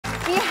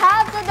We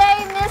have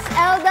today Miss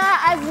Elda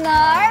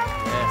Eznar.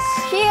 Yes.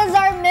 She is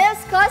our Miss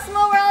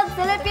CosmoWorld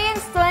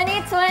Philippines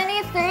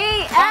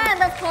 2023.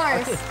 And of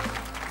course...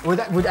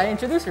 Okay. Would I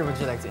introduce or would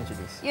you like to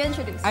introduce? You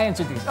introduce. I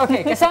introduce.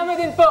 Okay, kasama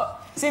din po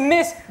si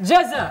Miss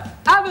Gezza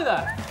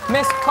Avilla,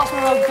 Miss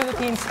CosmoWorld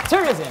Philippines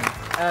Tourism.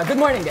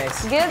 Good morning, guys.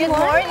 Good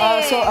morning.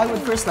 So I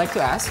would first like to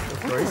ask,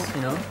 of course,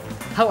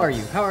 how are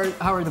you? How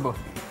are the both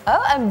of you? Oh,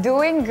 I'm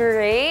doing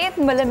great.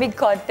 Malamig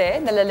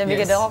konti.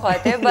 Nalalamig ako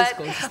konti. But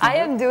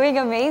I am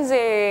doing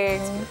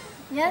amazing.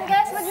 Yan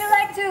guys, would you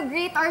like to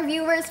greet our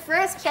viewers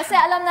first? Kasi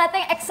alam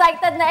natin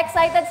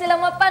excited silang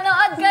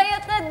mapanood kayo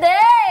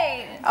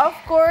today! Of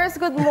course,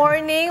 good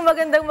morning.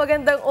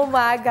 Magandang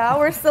umaga.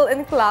 We're still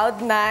in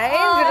Cloud 9.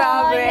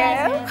 Grabe.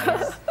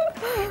 Yes.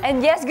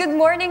 And yes, good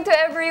morning to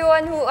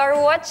everyone who are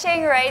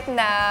watching right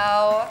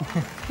now.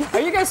 Are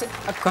you guys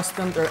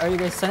accustomed or are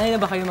you guys sanay na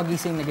ba kayo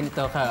magising na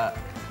ganito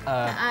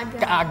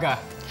kaaga?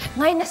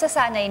 Ngayon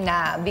nasasanay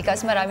na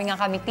because marami nga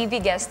kami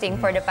TV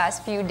guesting for the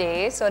past few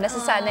days. So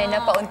nasasanay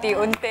na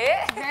paunti-unti.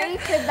 Very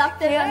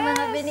productive ang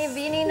mga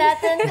binibini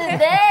natin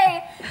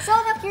today. So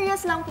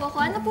na-curious lang po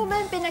ako, ano po ba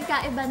yung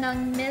pinagkaiba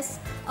ng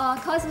Miss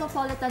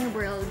Cosmopolitan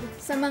World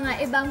sa mga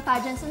ibang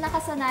pageants na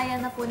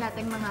nakasanayan na po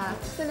nating mga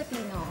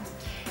Filipino?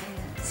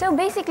 So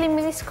basically,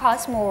 Miss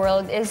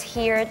CosmoWorld is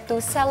here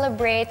to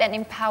celebrate and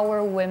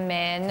empower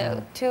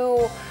women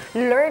to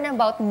learn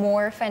about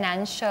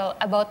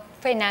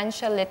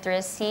financial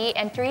literacy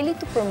and really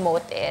to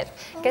promote it.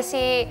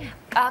 Kasi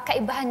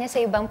kaibahan niya sa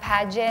ibang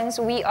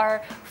pageants, we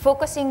are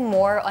focusing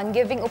more on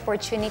giving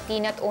opportunity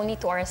not only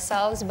to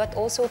ourselves but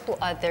also to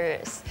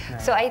others.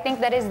 Right. So I think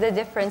that is the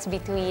difference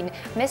between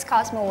Miss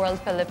CosmoWorld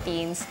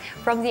Philippines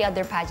from the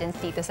other pageants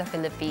dito sa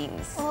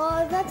Philippines.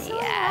 Oh, that's so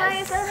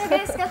nice. Ano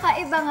guys,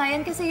 kakaiba nga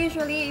yan kasi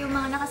usually yung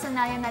mga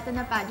nakasanayan natin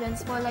na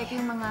pageants po, like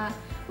yung mga,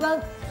 well,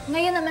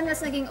 ngayon naman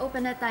mas naging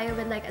open na tayo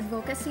with like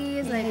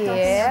advocacies, like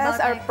talking about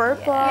our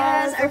purpose.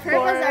 Yes, our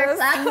purpose, our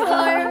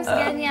platforms,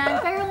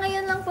 ganyan. Pero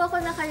ngayon lang po ako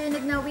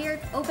nakarinig na we are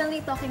openly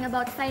talking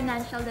about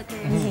financial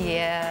literacy.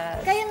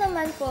 Yes. Kayo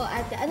naman po,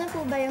 ate, ano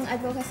po ba yung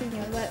advocacy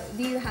niyo?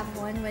 Do you have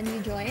one when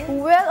you join?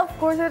 Well, of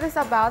course, it is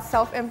about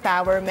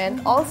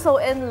self-empowerment, also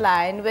in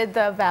line with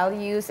the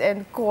values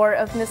and core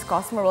of Miss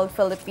CosmoWorld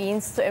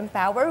Philippines to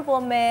empower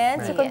women,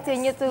 to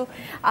continue to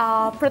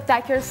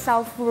protect your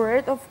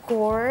self-worth, of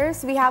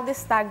course. We have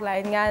this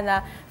tagline nga na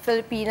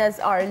Filipinas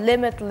are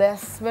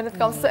limitless when it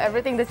comes to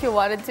everything that you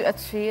wanted to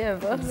achieve.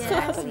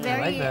 Yes,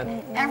 very.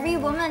 Every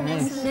woman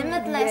is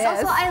limitless. Yes.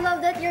 Also, I love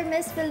that you're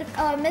Miss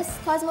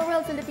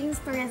CosmoWorld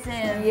Philippines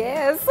Tourism.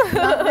 Yes.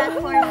 Love that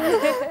for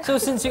you. So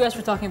since you guys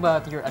were talking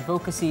about your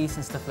advocacies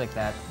and stuff like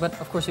that, but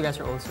of course you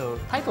guys are also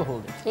title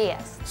holders.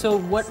 Yes.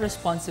 So what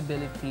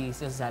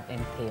responsibilities does that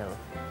entail?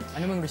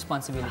 Ano mga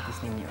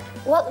responsibilities ninyo?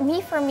 Well,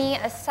 for me,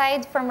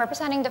 aside from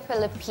representing the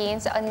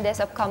Philippines on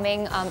this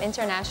upcoming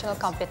international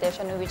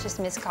competition, which is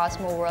Miss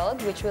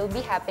CosmoWorld, which will be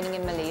happening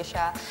in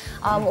Malaysia,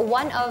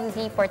 one of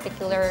the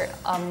particular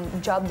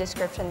job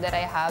description that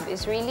I have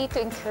is really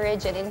to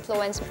encourage and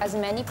influence as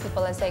many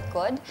people as I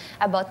could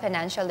about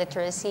financial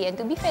literacy and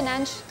to be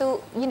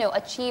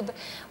achieve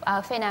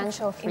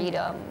financial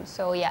freedom.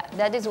 So yeah,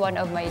 that is one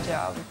of my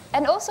jobs.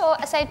 And also,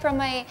 aside from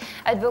my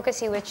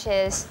advocacy, which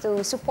is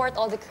to support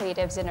all the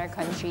creatives in our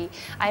country,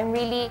 I'm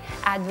really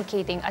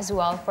advocating as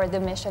well for the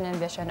mission and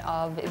vision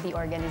of the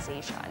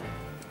organization.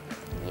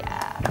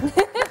 Yeah.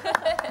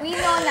 We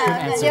know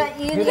now.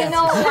 You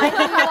know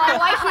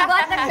why she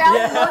got the crowd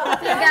vote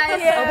with you guys.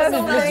 Yes, So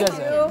thank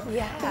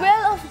you.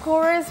 Well, of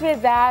course,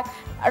 with that,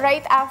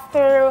 right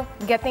after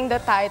getting the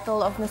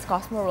title of Miss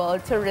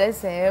CosmoWorld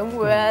Tourism,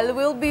 well,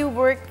 we'll be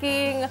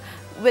working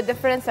with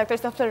different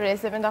sectors of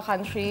tourism in the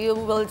country.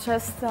 We'll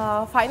just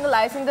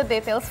finalizing the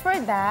details for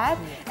that.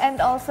 And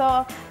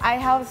also, I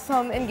have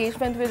some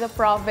engagement with the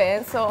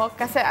province. So,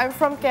 kasi I'm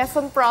from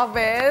Quezon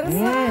Province.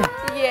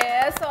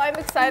 Yeah, so I'm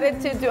excited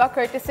to do a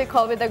courtesy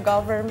call with the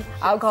government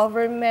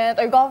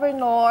or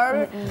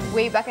governor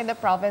way back in the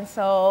province.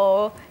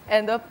 So,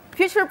 and the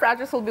future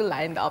projects will be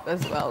lined up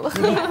as well.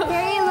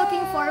 Very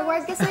looking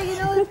forward kasi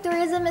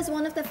tourism is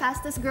one of the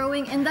fastest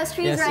growing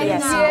industries now.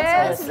 Yes,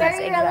 so it's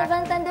very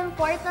relevant and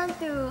important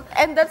too.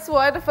 And that's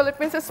why the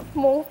Philippines is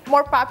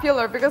more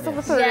popular because of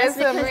the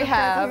tourism we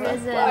have.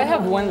 Well, I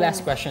have one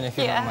last question if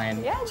you don't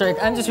mind. Yeah, Sorry,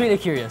 I'm just really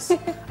curious.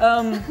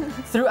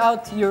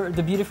 Throughout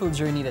the beautiful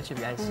journey that you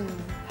guys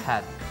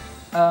had,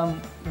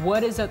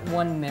 what is that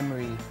one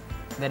memory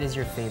that is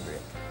your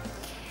favorite?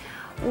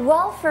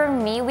 Well, for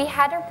me, we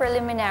had a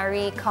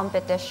preliminary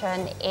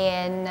competition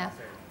in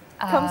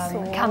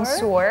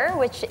Kamsur,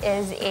 which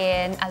is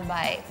in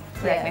Albay.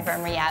 correct me if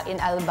I'm wrong, yeah, in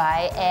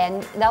Albay.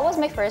 And that was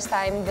my first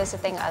time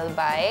visiting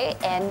Albay.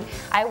 And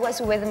I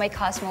was with my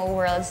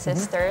CosmoWorld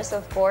sisters,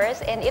 of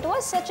course. And it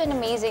was such an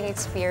amazing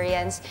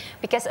experience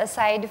because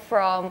aside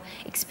from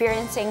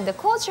experiencing the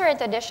culture and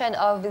tradition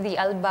of the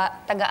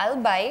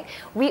Taga-Albay,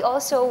 we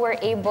also were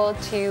able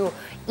to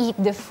eat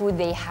the food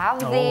they have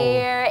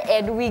there.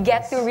 And we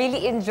get to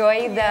really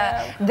enjoy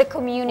the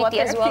community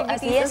as well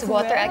as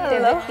water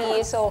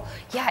activities. So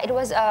yeah, it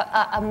was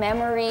a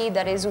memory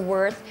that is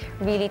worth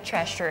really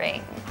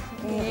treasuring.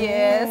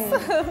 Yes.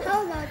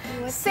 How about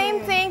you? Same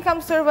thing,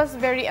 Kamsur was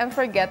very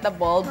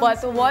unforgettable.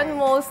 But one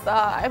most,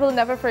 I will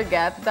never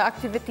forget, the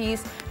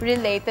activities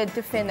related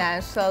to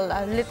financial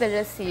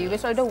literacy,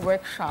 which are the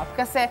workshop.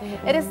 Kasi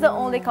it is the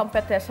only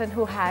competition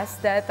who has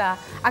that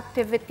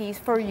activities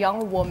for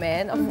young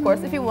women. Of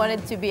course, if you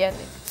wanted to be a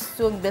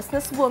soon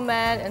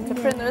businesswoman,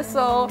 entrepreneur,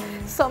 so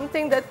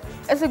something that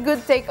is a good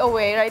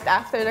takeaway right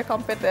after the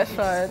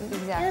competition.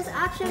 Yes,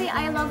 actually,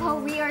 I love how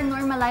we are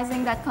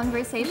normalizing that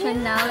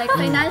conversation now, like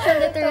financial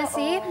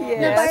literacy,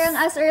 na parang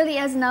as early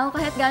as now,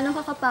 kahit gano'n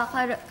ka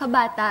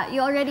kabata,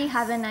 you already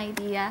have an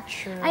idea.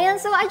 Sure. Ayan,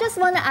 so I just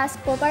wanna ask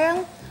po,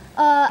 parang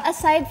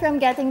aside from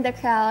getting the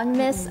crown,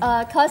 Miss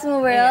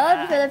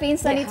CosmoWorld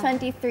Philippines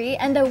 2023,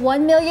 and the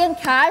 1 million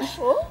cash,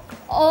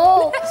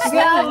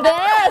 grabe!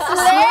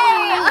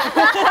 Slay!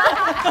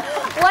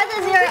 What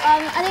is your,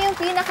 ano yung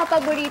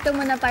pinaka-paborito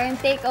mo na parang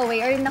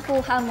takeaway or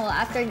nakuha mo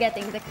after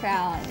getting the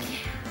crown?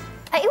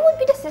 It would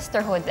be the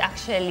sisterhood,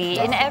 actually.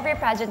 In every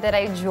pageant that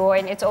I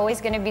join, it's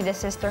always going to be the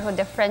sisterhood,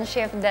 the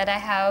friendship that I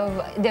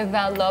have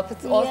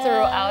developed all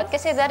throughout.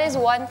 Kasi that is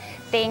one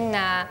thing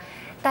na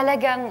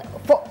talagang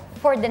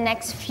for the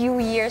next few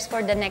years,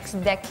 for the next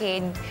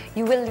decade,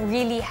 you will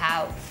really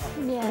have.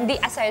 Hindi,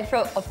 aside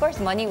from, of course,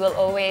 money will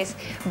always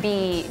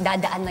be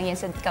dadaan lang yan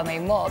sa kamay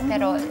mo.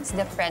 Pero it's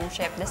the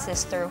friendship, the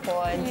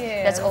sisterhood,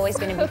 that's always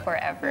going to be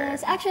forever.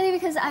 Yes, actually,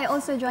 because I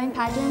also joined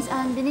pageants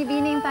and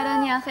binibining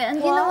Paranaque. And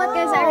you know what,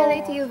 guys, I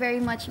relate to you very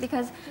much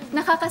because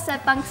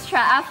nakakasepang siya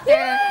after,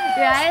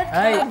 right?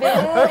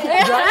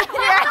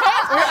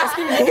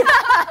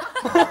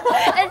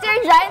 It's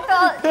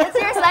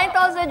your sign to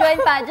also join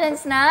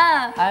pageants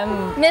na.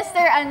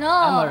 Mr. I'm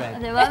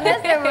alright. Diba?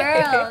 Mr.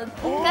 World.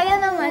 Kaya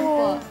naman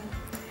po.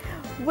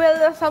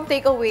 Well, some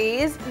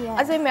takeaways.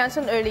 As I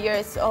mentioned earlier,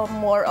 it's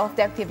more of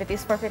the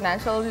activities for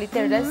financial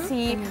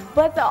literacy,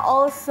 but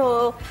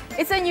also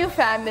it's a new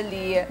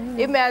family.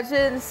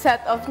 Imagine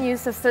set of new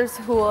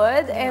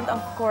sisterhood, and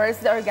of course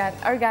the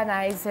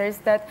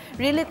organizers that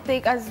really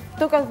took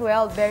us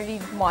well very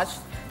much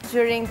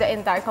during the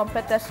entire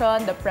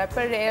competition, the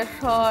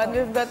preparation.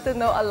 We've got to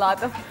know a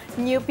lot of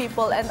new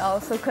people and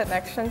also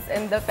connections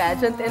in the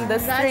pageant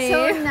industry.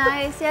 That's so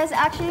nice. Yes,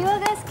 actually,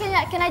 well, guys,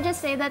 can I just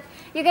say that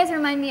you guys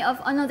remind me of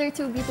another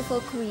two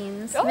beautiful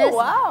queens. Miss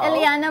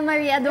Eliana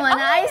Maria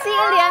Duana. I see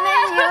Eliana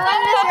and you,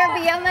 and Miss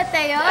Rabia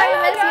Mateo, and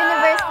Miss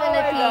Universe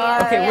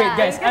Philippines. Okay, wait,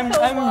 guys. I'm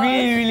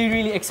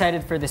really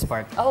excited for this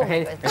part.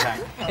 Okay?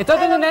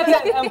 Itutuloy natin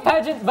ang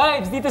pageant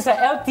vibes dito sa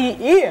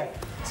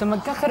LTE. So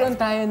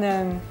magkakaroon tayo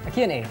ng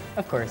Q&A,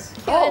 of course.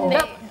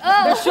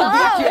 There should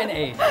be a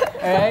Q&A.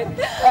 Alright?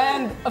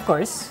 And, of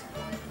course,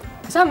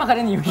 kasama ka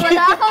rin, Miyuki.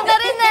 Wala akong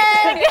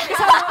narinig!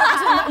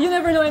 You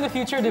never know in the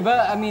future, di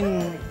ba? I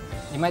mean,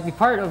 you might be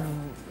part of,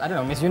 I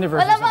don't know, Miss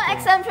Universe Wala bang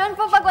exemption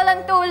po pag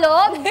walang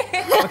tulog?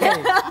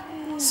 Okay.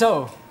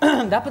 So,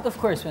 dapat, of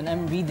course, when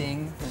I'm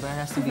reading, diba, it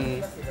has to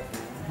be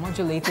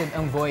modulated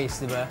ang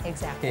voice, di ba?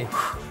 Exactly.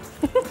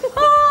 Okay.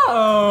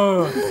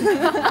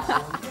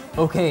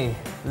 Okay,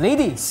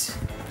 ladies,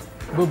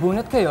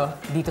 bubunot kayo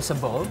dito sa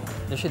bowl.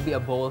 There should be a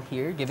bowl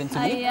here given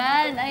to me.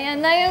 Ayan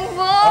na yung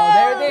bowl! Oh,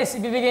 there it is.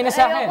 Ibibigay na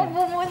sa akin. Ayoko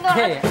bumunot.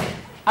 Okay,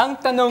 ang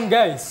tanong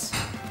guys,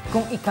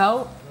 kung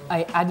ikaw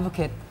ay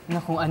advocate na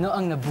kung ano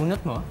ang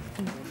nabunot mo,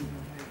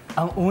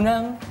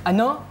 ano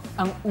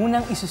ang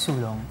unang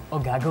isusulong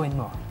o gagawin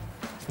mo?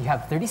 You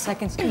have 30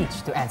 seconds each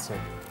to answer.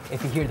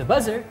 If you hear the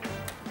buzzer,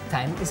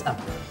 time is up.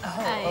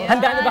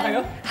 Handa na ba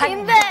kayo?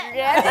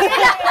 Hindi!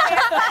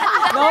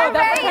 No,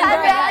 dapat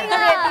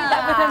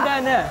handa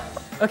na.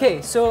 Okay,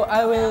 so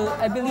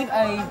I believe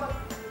I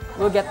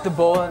will get the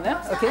bowl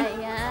na. Okay?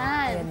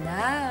 Ayan.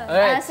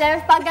 Alright. Sir,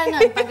 pag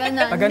ganon. Pag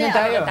ganon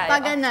tayo.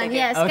 Pag ganon,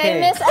 yes. Okay.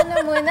 Kay Miss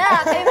ano muna?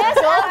 Kay Miss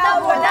Elda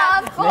muna,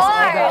 of course.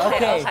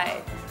 Okay.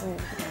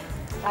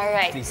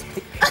 Alright. Please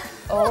pick.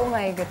 Oh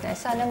my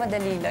goodness, sana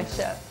madali lang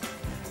siya.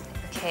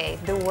 Okay,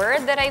 the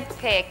word that I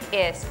pick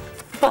is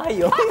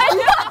Payo.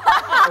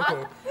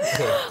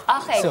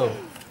 Okay. So,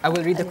 I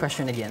will read the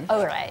question again.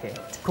 Alright. Okay.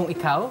 Kung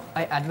ikaw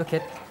ay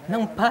advocate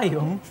ng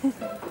payong,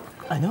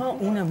 ano ang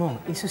una mong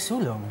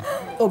isusulong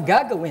o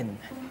gagawin?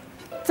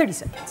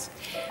 30 seconds.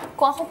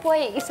 Kung ako po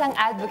ay isang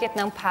advocate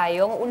ng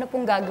payong, una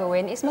pong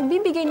gagawin is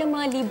magbibigay ng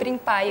mga libreng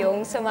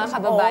payong sa mga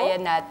kababayan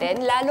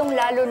natin.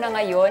 Lalong-lalo na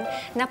ngayon,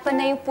 na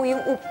panay po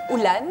yung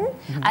ulan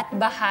at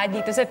baha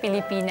dito sa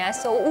Pilipinas.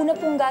 So, una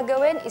pong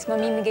gagawin is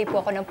mamimigay po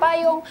ako ng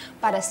payong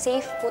para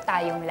safe po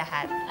tayong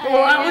lahat.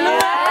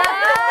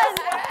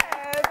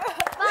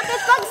 Bakit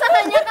Bakit pag sa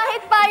kanya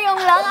kahit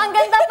payong lang, ang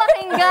ganda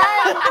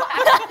pakinggan?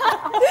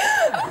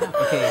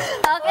 Okay.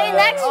 Okay,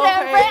 next,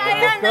 syempre,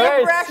 ayan,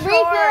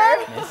 breathe in,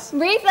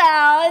 breathe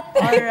out.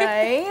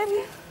 Alright.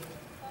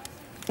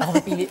 Ako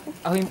pili.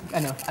 Ako yung,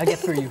 I'll get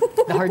for you.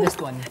 The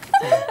hardest one.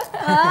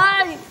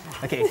 Ay,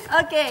 Okay.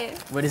 okay.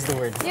 What is the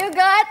word? You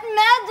got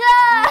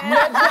medyas!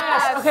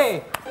 Medyas!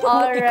 Okay. Kung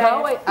Alright. ikaw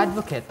ay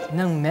advocate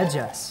ng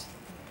medyas,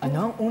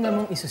 ano ang una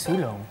mong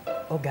isusulong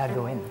o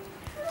gagawin?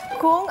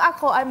 Kung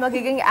ako ay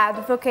magiging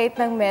advocate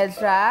ng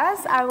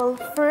medyas, I will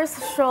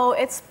first show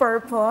its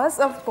purpose,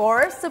 of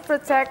course, to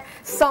protect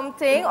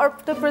something or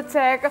to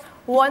protect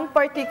one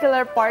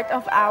particular part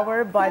of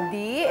our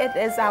body. It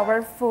is our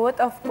foot,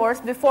 of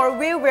course. Before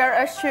we wear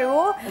a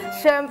shoe,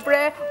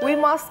 syempre, we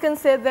must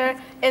consider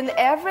in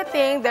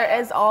everything there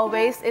is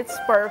always its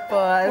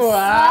purpose.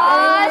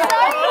 Ah,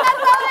 sorry,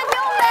 natawad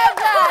yung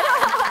medyas!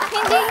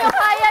 Hindi nyo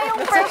kaya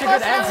yung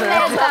purpose ng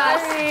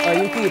medyas. Oh,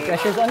 Yuki,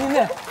 pressure's on you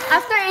na.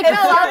 After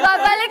ikaw,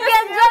 babalik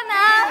yan dyan,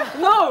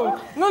 No!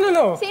 No, no,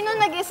 no! Sino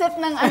nag-isip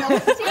ng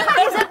Sino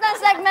nag-isip ng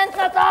segment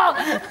na to?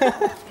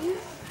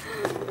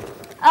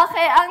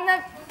 Okay, ang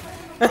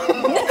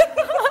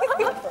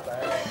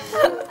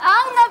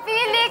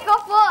napili ko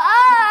po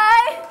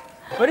ay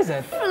What is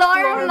that?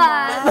 floor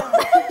mat.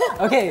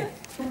 Okay,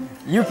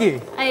 Yuki,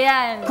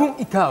 Ayan. kung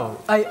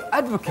ikaw ay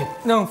advocate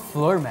ng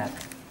floor mat,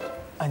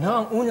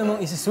 ano ang una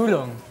mong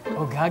isusulong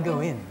o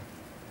gagawin?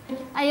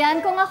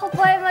 Ayan, kung ako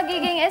po ay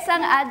magiging isang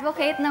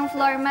advocate ng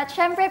floor mat,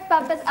 syempre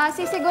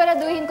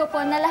sisiguraduhin ko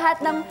po na lahat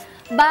ng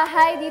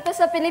bahay dito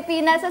sa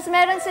Pilipinas, as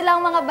meron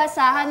silang mga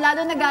basahan,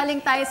 lalo na galing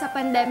tayo sa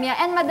pandemya,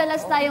 and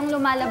madalas tayong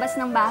lumalabas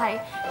ng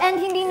bahay. And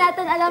hindi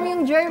natin alam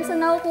yung germs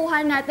na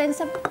nakukuha natin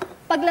sa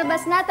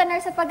paglabas natin or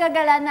sa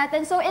paggagala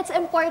natin. So it's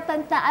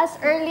important na as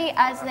early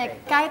as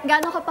like, kahit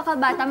gano'n ka pa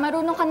kabata,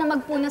 marunong ka na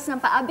magpunas ng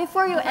paa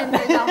before you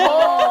enter the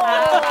home.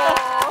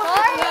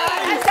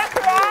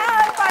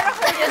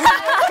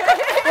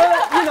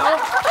 Well,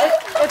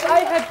 if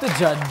I had to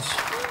judge,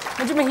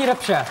 medyo mahirap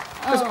siya.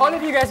 Because all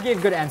of you guys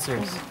gave good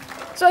answers.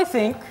 So I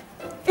think,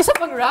 isa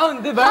pang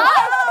round, di ba?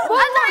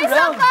 Ano,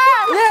 isa pa?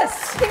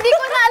 Yes! Hindi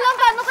ko na alam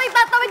paano ko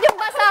itatawid yung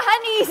basahan,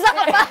 isa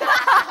ka pa.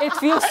 It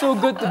feels so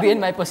good to be in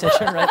my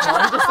position right now.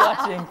 I'm just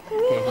watching.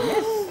 Okay,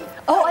 yes.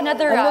 Oh,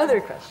 another round. Another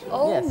question.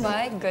 Oh Yes.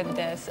 my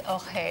goodness.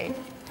 Okay.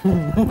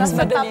 Mas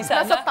madali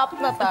sana. Nasa top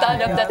na tayo.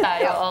 Top na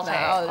tayo.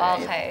 Okay. Alright.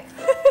 Okay.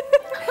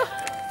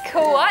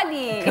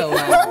 Kawali.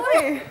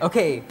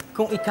 Okay,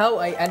 kung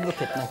ikaw ay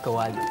advocate ng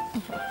kawali,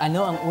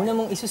 ano ang una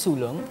mong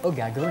isusulong o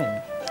gagawin?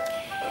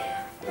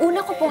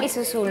 Una ko pong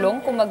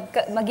isusulong kung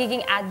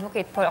magiging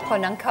advocate po ako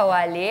ng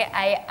kawali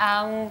ay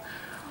ang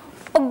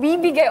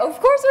pagbibigay, of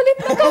course,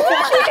 ulit ng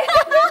kawali.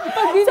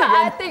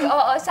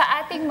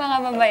 sa ating mga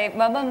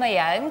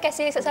mamamayan.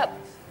 Kasi sa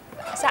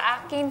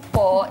akin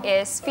po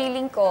is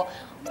feeling ko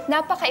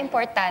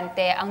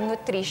napaka-importante ang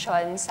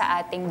nutrition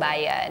sa ating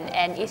bayan.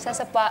 And isa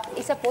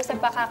po sa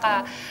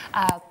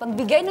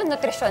pagbigay ng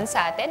nutrition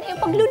sa atin ay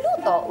yung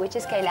pagluluto, which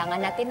is kailangan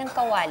natin ng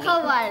kawali.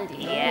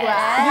 Kawali.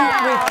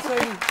 Yes. Wait,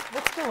 sorry.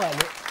 What's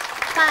kawali?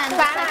 Pan.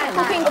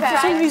 Cooking For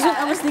some pan. reason,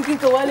 I was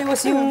thinking kawali was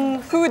yung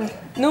food.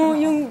 No,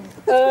 yung...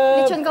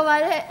 Lechon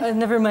kawali.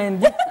 Never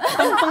mind.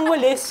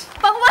 Pangwalis.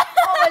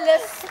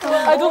 Pangwalis.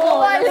 I don't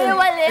know.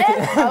 Wali.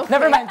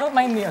 Never mind. Don't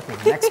mind me. Okay,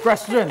 next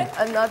question.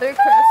 Another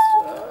question.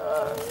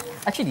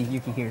 Actually, you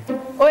can hear.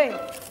 Uy,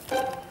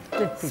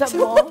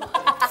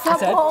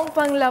 sabong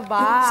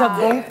panglaba.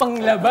 Sabong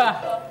panglaba.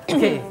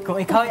 Okay, kung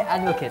ikaw ay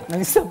advocate ng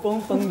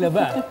sabong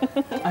panglaba,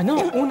 ano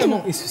ang una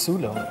mong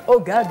isusulong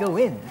o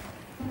gagawin?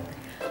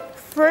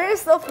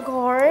 First, of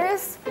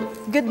course,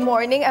 good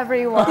morning,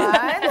 everyone.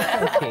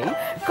 Okay.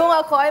 Kung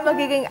ako ay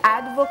magiging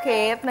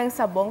advocate ng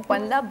sabong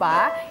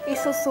panlaba,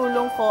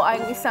 isusulong ko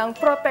ang isang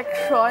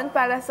proteksyon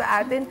para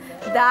sa atin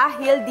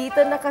dahil dito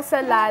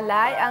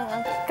nakasalalay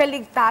ang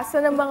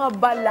kaligtasan ng mga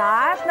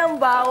balat ng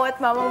bawat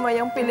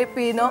mamamayang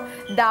Pilipino.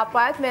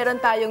 Dapat meron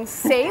tayong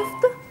safe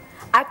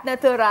at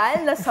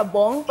natural na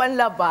sabong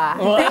panlaba.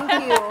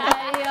 Thank you.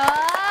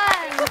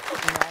 Ayun.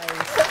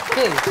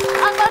 Okay.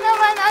 Ako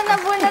naman ang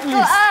nabunot ko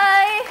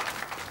ay...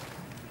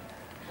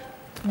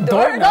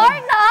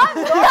 Doorknob.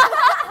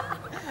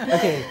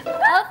 Okay.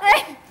 Okay.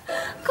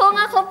 Kung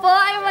ako po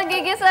ay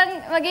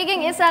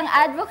magiging isang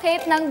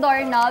advocate ng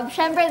doorknob,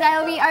 syempre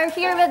dahil we are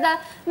here with the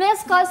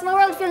Miss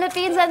CosmoWorld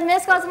Philippines and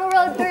Miss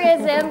CosmoWorld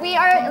Tourism, we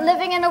are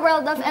living in a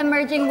world of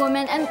emerging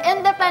women and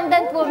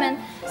independent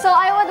women. So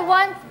I would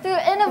want to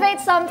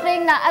innovate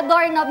something na a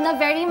doorknob na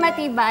very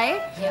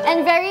matibay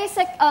and very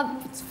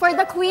for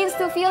the queens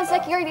to feel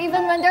secure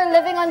even when they're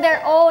living on their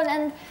own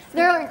and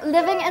they're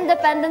living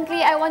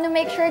independently. I want to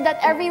make sure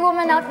that every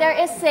woman out there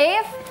is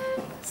safe.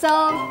 So,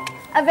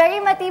 a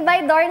very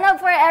matibay doorknob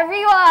for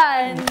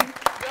everyone.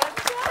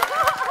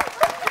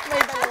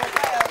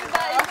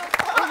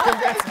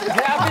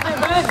 Grabe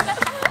naman.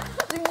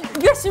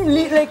 You guys seem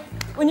like,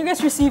 when you guys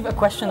receive a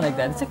question like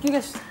that, it's like you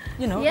guys,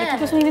 you know, like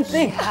you guys don't even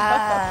think.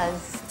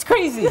 Yes. It's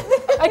crazy.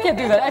 I can't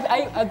do that.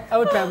 I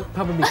would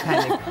probably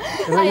panic.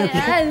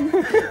 Ayan.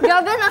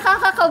 Grabe,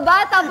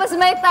 nakakakaba. Tapos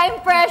may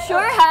time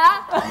pressure,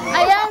 ha?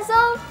 Ayan,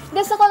 so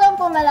gusto ko lang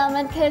po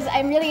malaman because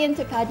I'm really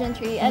into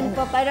pageantry. And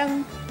po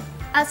parang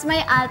as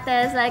my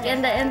ates, like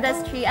in the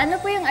industry,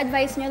 ano po yung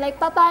advice nyo? Like,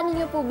 paano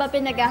nyo po ba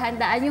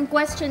pinaghahandaan yung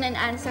question and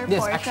answer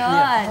portion? Actually,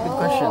 yeah. Good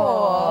question.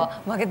 Oh,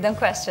 magandang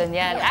question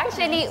yan.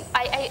 Actually,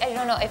 I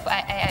don't know if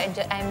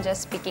I'm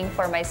just speaking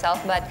for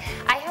myself, but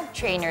I have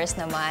trainers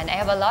naman. I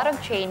have a lot of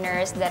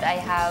trainers that I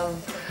have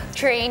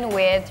trained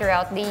with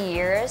throughout the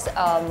years.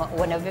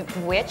 One of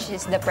which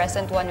is the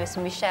present one was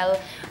Michelle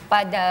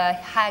Padahigan.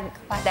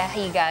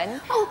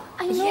 Oh,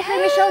 I know her,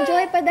 Michelle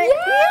Joy Padahigan.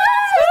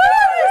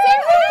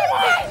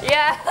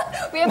 Yeah,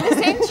 we have the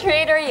same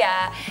trainer.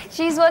 Yeah,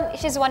 she's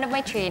one of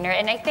my trainer,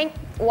 and I think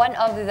one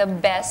of the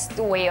best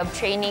way of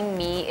training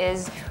me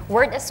is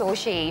word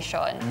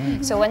association.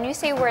 So when you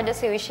say word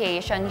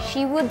association,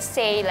 she would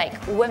say like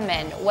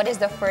women. What is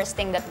the first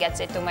thing that gets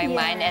into my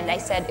mind? And I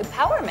said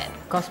empowerment.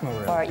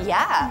 CosmoWorld. Or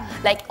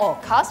like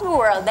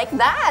CosmoWorld, like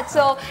that.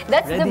 So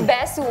that's the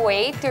best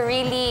way to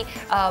really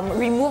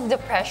remove the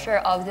pressure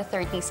of the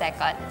 30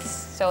 seconds.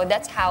 So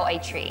that's how I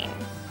train.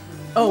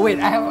 Oh wait,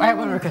 I have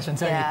one more question.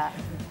 Sorry. Yeah.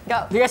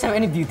 Go. Do you guys have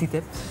any beauty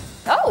tips?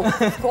 Oh,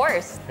 of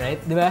course. Right,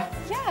 diba?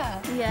 Yeah.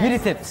 Yes. Beauty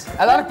tips.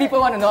 A lot of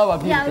people want to know about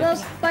beauty Yeah, well,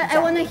 tips. but I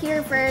want to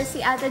hear first si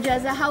Ate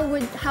Gezza, how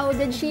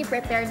did she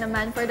prepare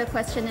naman for the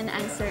question and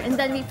answer? And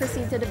then we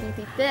proceed to the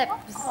beauty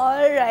tips.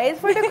 Alright,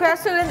 for the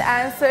question and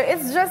answer,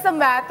 it's just a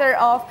matter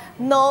of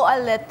know a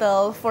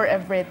little for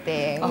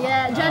everything.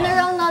 Yeah,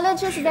 general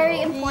knowledge is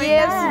very important.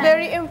 Yes,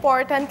 very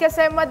important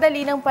kasi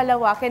madali nang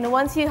palawakin.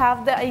 Once you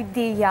have the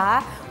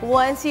idea,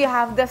 once you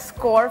have the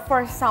score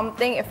for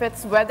something,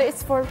 whether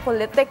it's for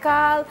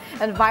political,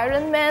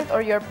 environment,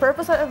 or your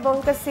purpose of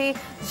advocacy,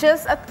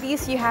 just at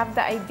least you have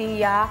the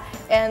idea.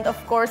 And of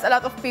course, a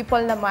lot of people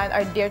naman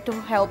are there to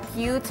help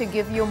you, to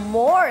give you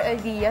more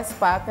ideas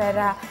pa,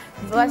 para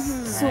mas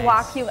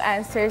suwak yung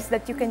answers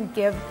that you can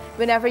give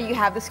whenever you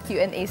have this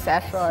Q&A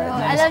session. So,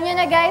 alam nyo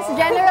na guys,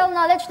 general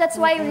knowledge, that's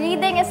why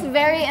reading is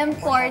very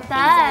important.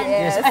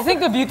 Yes. I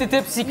think the beauty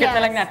tips, secret na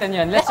lang natin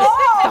yun. Let's just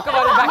talk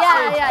about it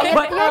backstage. Yeah.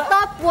 But, Your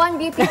top one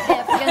beauty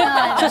tip,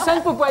 gano'n. so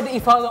saan po pwede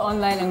i-follow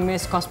online ang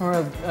Miss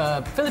CosmoWorld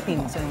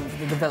Philippines and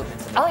the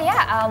developments? Oh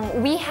yeah,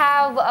 we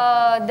have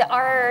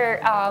our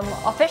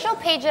official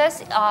pages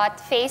at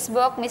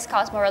Facebook, Miss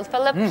CosmoWorld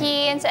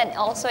Philippines, and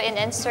also in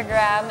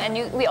Instagram. And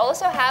we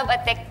also have a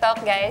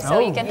TikTok, guys, so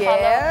you can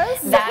follow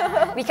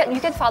that. You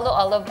can follow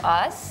all of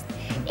us.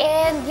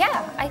 And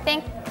yeah, I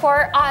think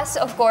for us,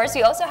 of course,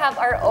 we also have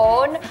our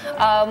own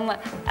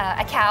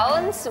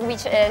accounts,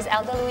 which is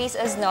Elda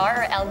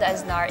Eznar or Elda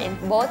Eznar in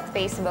both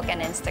Facebook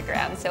and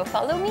Instagram. So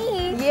follow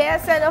me.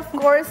 Yes, and of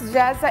course,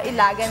 Gezza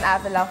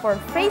Avilla for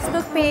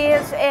Facebook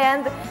page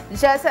and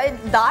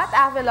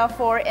Gezza.Avilla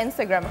for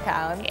Instagram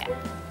account. Yeah.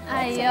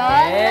 Ayun.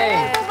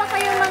 Meron po ba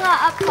kayong mga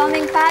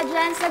upcoming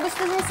pageants na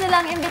gusto niyo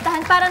silang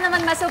imbitahan para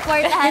naman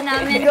masuportahan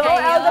namin Go, kayo?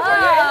 Elda, for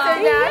your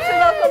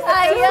international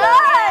competition.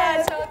 Ayun!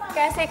 So,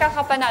 kasi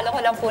kakapanalo ko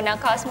lang po ng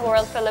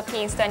CosmoWorld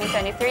Philippines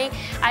 2023.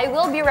 I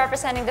will be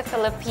representing the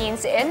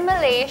Philippines in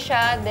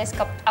Malaysia this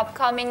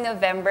upcoming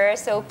November.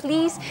 So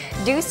please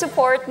do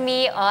support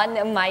me on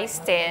my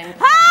stint.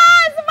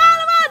 Hi!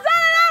 Sumalabas!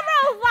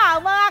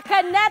 Mga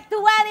Kanet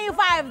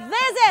 25!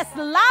 This is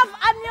Love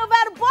and New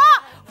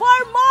Verbo! For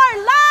more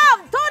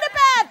love,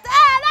 Tonipet,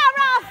 and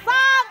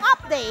Everythaaang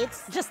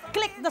updates, just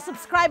click the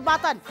subscribe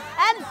button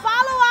and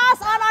follow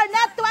us on our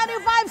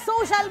Net25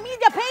 social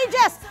media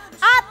pages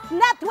at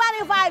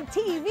Net25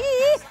 TV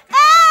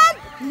and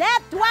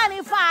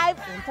Net25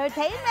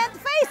 Entertainment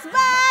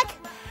Facebook.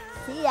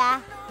 See ya.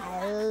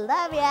 I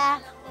love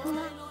ya.